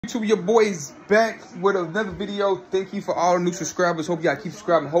YouTube, your boy is back with another video. Thank you for all the new subscribers. Hope y'all keep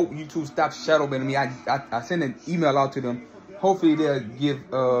subscribing. Hope YouTube stops shadow banning me. I sent an email out to them. Hopefully they'll give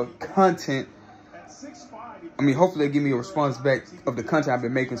content. I mean, hopefully they'll give me a response back of the content I've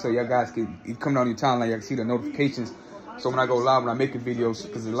been making, so y'all guys can come down your timeline. Y'all can see the notifications. So when I go live, when I'm making videos,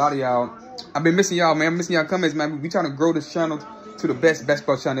 because a lot of y'all, I've been missing y'all, man. I'm missing y'all comments, man. We trying to grow this channel to the best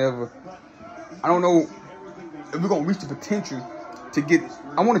basketball channel ever. I don't know if we're gonna reach the potential to get.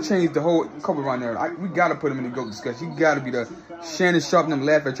 I want to change the whole cover right now. We gotta put him in the GOAT discussion. You gotta be the Shannon Sharp and them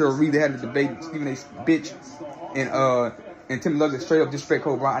laugh at your Reed. They had a debate, Stephen A. bitch and Tim Lugger straight up disrespect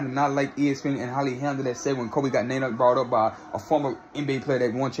Kobe Bryant. I did not like ESPN and how he handled that set when Kobe got named up, brought up by a former NBA player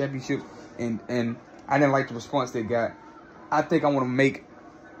that won championships, and I didn't like the response they got. I think I want to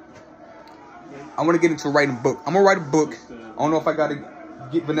get into writing a book. I'm gonna write a book. I don't know if I gotta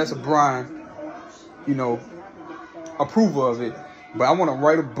get Vanessa Bryan, you know, approval of it. But I want to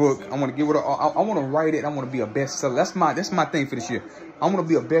write a book. I want to give it. I want to write it. I want to be a bestseller. That's my thing for this year. I want to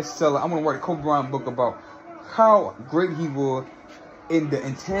be a bestseller. I want to write a Kobe Bryant book about how great he was in the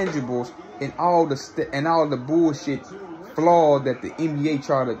intangibles and all the bullshit flaws that the NBA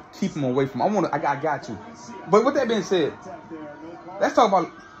try to keep him away from. I got you. But with that being said, let's talk about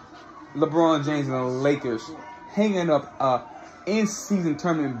LeBron James and the Lakers hanging up a in-season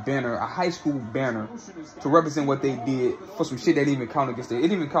tournament banner, a high school banner, to represent what they did for some shit that didn't even count against it. It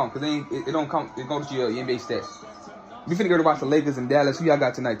didn't even count because it don't count. It goes to your NBA stats. We finna go to watch the Lakers in Dallas. Who y'all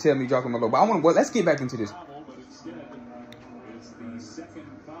got tonight? Tell me, drop them below. But let's get back into this.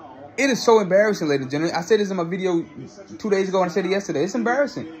 It is so embarrassing, ladies and gentlemen. I said this in my video 2 days ago, and I said it yesterday. It's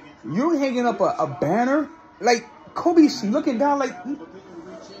embarrassing. You're hanging up a banner like Kobe's looking down like.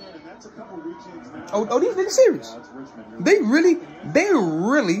 Oh, these niggas serious. They really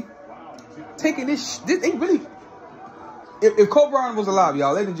taking this. They really. If Kobe Bryant was alive,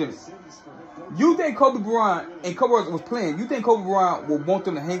 y'all, ladies and gentlemen, you think Kobe Bryant and Kobe Bryant was playing? You think Kobe Bryant would want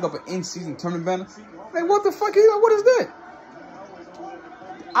them to hang up an in-season tournament banner? Like, what the fuck? What is that?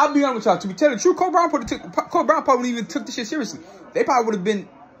 I'll be honest with y'all. To be telling the truth, Kobe Bryant probably wouldn't even took this shit seriously. They probably would have been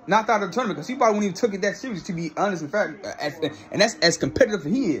knocked out of the tournament because he probably wouldn't even took it that serious. To be honest, in fact, and that's as competitive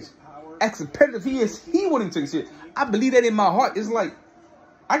as he is. As competitive he is, he wouldn't take it serious. I believe that in my heart. It's like,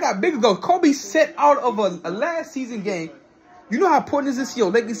 I got bigger goals. Kobe set out of a last season game. You know how important this is to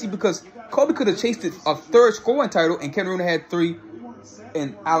your legacy, because Kobe could have chased a third scoring title, and Kevin Durant had 3,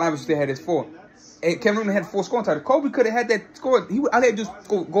 and Allen Iverson still had his 4. And Kevin Durant had 4 scoring titles. Kobe could have had that score. I had just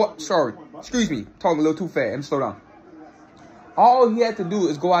go. Sorry, excuse me, talking a little too fast. Let me slow down. All he had to do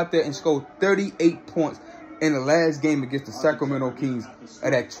is go out there and score 38 points in the last game against the Sacramento Kings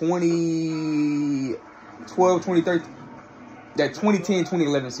at that 2012, 2013, that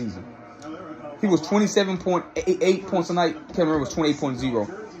 2010-2011 season. He was 27.8 points a night. Kevin Durant was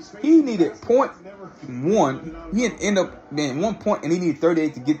 28.0. He needed 0.1. He ended up being 1 point, and he needed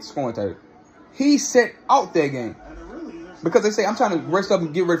 38 to get the scoring title. He set out that game because they say, I'm trying to rest up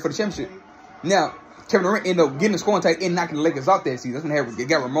and get ready for the championship. Now, Kevin Durant ended up getting the scoring title and knocking the Lakers out that season. That's when they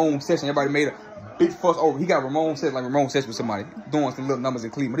got Ramon Session. Everybody made a big fuss over. He got Ramon Session, like Ramon Session with somebody doing some little numbers in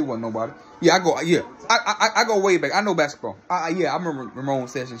Cleveland. He wasn't nobody. Yeah, I go way back. I know basketball. Yeah, I remember Ramon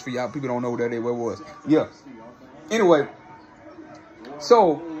Sessions. For y'all people don't know what that was. Yeah. Anyway,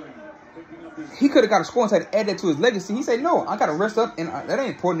 so he could have got a scoring title, add that to his legacy. He said, no, I got to rest up, and that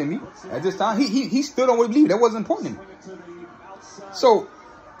ain't important to me at this time. He stood on what he believed. That wasn't important to me. So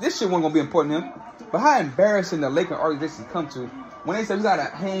this shit wasn't going to be important to him. But how embarrassing the Lakers organization come to when they say we got to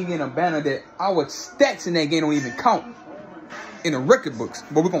hang in a banner that our stats in that game don't even count in the record books,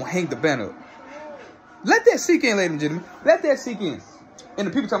 but we're going to hang the banner up. Let that sink in, ladies and gentlemen. Let that sink in. And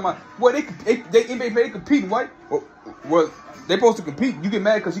the people talking about, well, they NBA they competing, right? Well, they supposed to compete. You get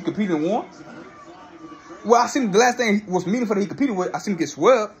mad because he competed and won? Well, I seen the last thing was meaningful that he competed with. I seen him get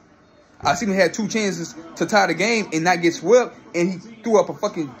swept. I seen him had 2 chances to tie the game and not get swept, and he threw up a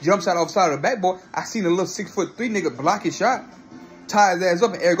fucking jump shot off the side of the backboard. I seen a little 6'3" nigga block his shot, tie his ass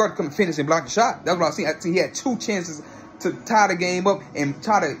up, and Eric Gardner come and finish and block the shot. That's what I seen. I seen he had 2 chances to tie the game up and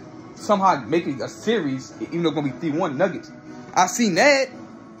try to somehow make it a series, even though it's gonna be 3-1 Nuggets. I seen that.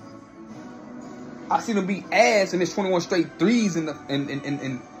 I seen him beat ass in his 21 straight threes in the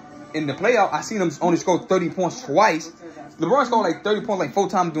playoff. I seen him only score 30 points twice. LeBron scored like 30 points like 4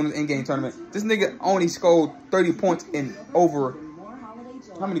 times during the in-game tournament. This nigga only scored 30 points in over.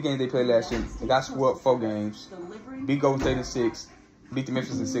 How many games they played last year? They got swept 4 games. Beat Golden State in 6. Beat the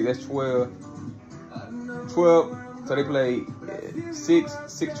Memphis in 6. That's 12. 12. So they played 6,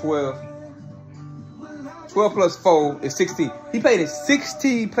 12. 12 plus 4 is 16. He played in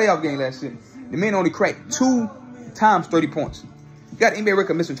 16 playoff games last year. The man only cracked 2 times 30 points. got an NBA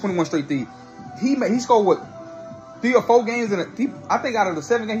record missing 21 straight threes. He scored what, 3 or 4 games I think out of the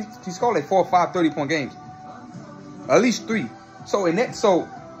 7 games he scored like 4 or 5 30-point games. At least 3. So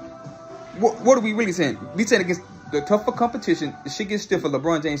what are we really saying? We saying against the tougher competition, the shit gets stiffer.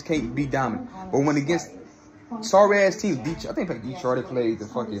 LeBron James can't be dominant. But when against sorry ass teams, I think like Detroit, they played the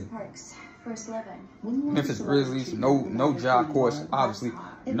fucking Memphis Grizzlies, no Ja, of course, obviously,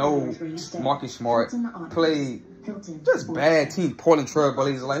 no Marcus Smart, played just bad teams. Portland Trail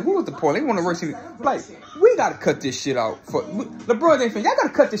Blazers, like, who was the Portland? They want to rush in. Like, we gotta cut this shit out. For LeBron James fans, y'all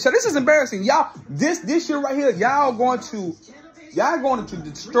gotta cut this shit. This is embarrassing, y'all. This year right here, y'all going to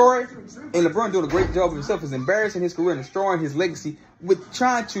destroy. And LeBron doing a great job of himself. Is embarrassing his career and destroying his legacy with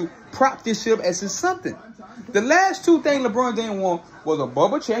trying to prop this shit up as something. The last 2 things LeBron James won was a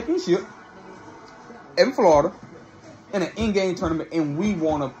bubble championship in Florida and an in-game tournament, and we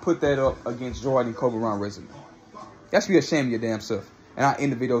want to put that up against Jordan and Kobe Bryant resume. That should be ashamed of your damn self. And I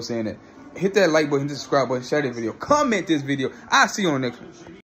end the video saying that. Hit that like button, hit the subscribe button, share this video, comment this video. I'll see you on the next one.